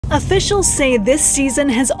Officials say this season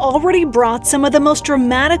has already brought some of the most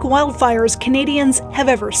dramatic wildfires Canadians have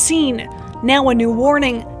ever seen. Now a new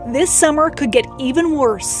warning, this summer could get even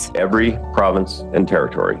worse. Every province and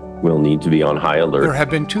territory will need to be on high alert. There have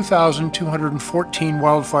been 2,214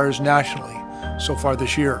 wildfires nationally so far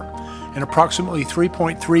this year, and approximately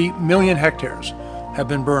 3.3 million hectares have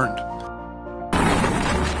been burned.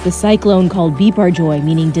 The cyclone, called Biparjoy,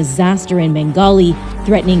 meaning disaster in Bengali,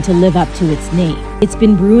 threatening to live up to its name. It's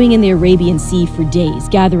been brewing in the Arabian Sea for days,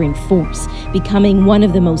 gathering force, becoming one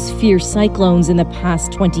of the most fierce cyclones in the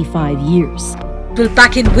past 25 years. It will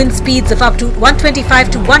pack in wind speeds of up to 125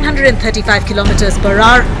 to 135 kilometers per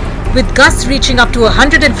hour, with gusts reaching up to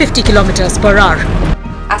 150 kilometers per hour.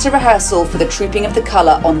 At a rehearsal for the Trooping of the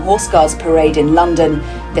Colour on Horse Guards Parade in London,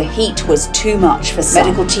 the heat was too much for some.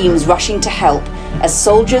 Medical teams rushing to help as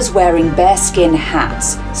soldiers wearing bearskin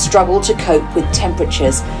hats struggled to cope with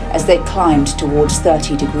temperatures as they climbed towards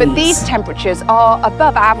 30 degrees. But these temperatures are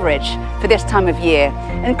above average for this time of year,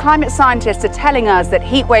 and climate scientists are telling us that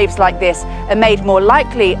heat waves like this are made more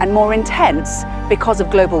likely and more intense because of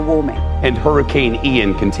global warming. And Hurricane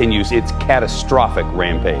Ian continues its catastrophic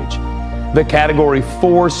rampage. The Category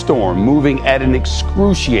 4 storm moving at an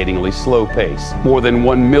excruciatingly slow pace. More than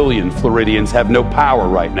 1 million Floridians have no power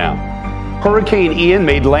right now. Hurricane Ian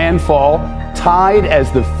made landfall, tied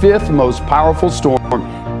as the 5th most powerful storm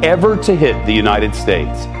ever to hit the United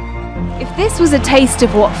States. If this was a taste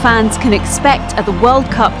of what fans can expect at the World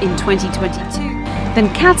Cup in 2022, then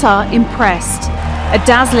Qatar impressed. A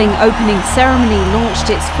dazzling opening ceremony launched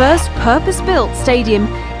its first purpose-built stadium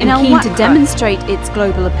and keen to demonstrate its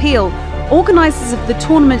global appeal. Organisers of the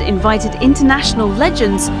tournament invited international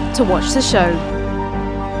legends to watch the show.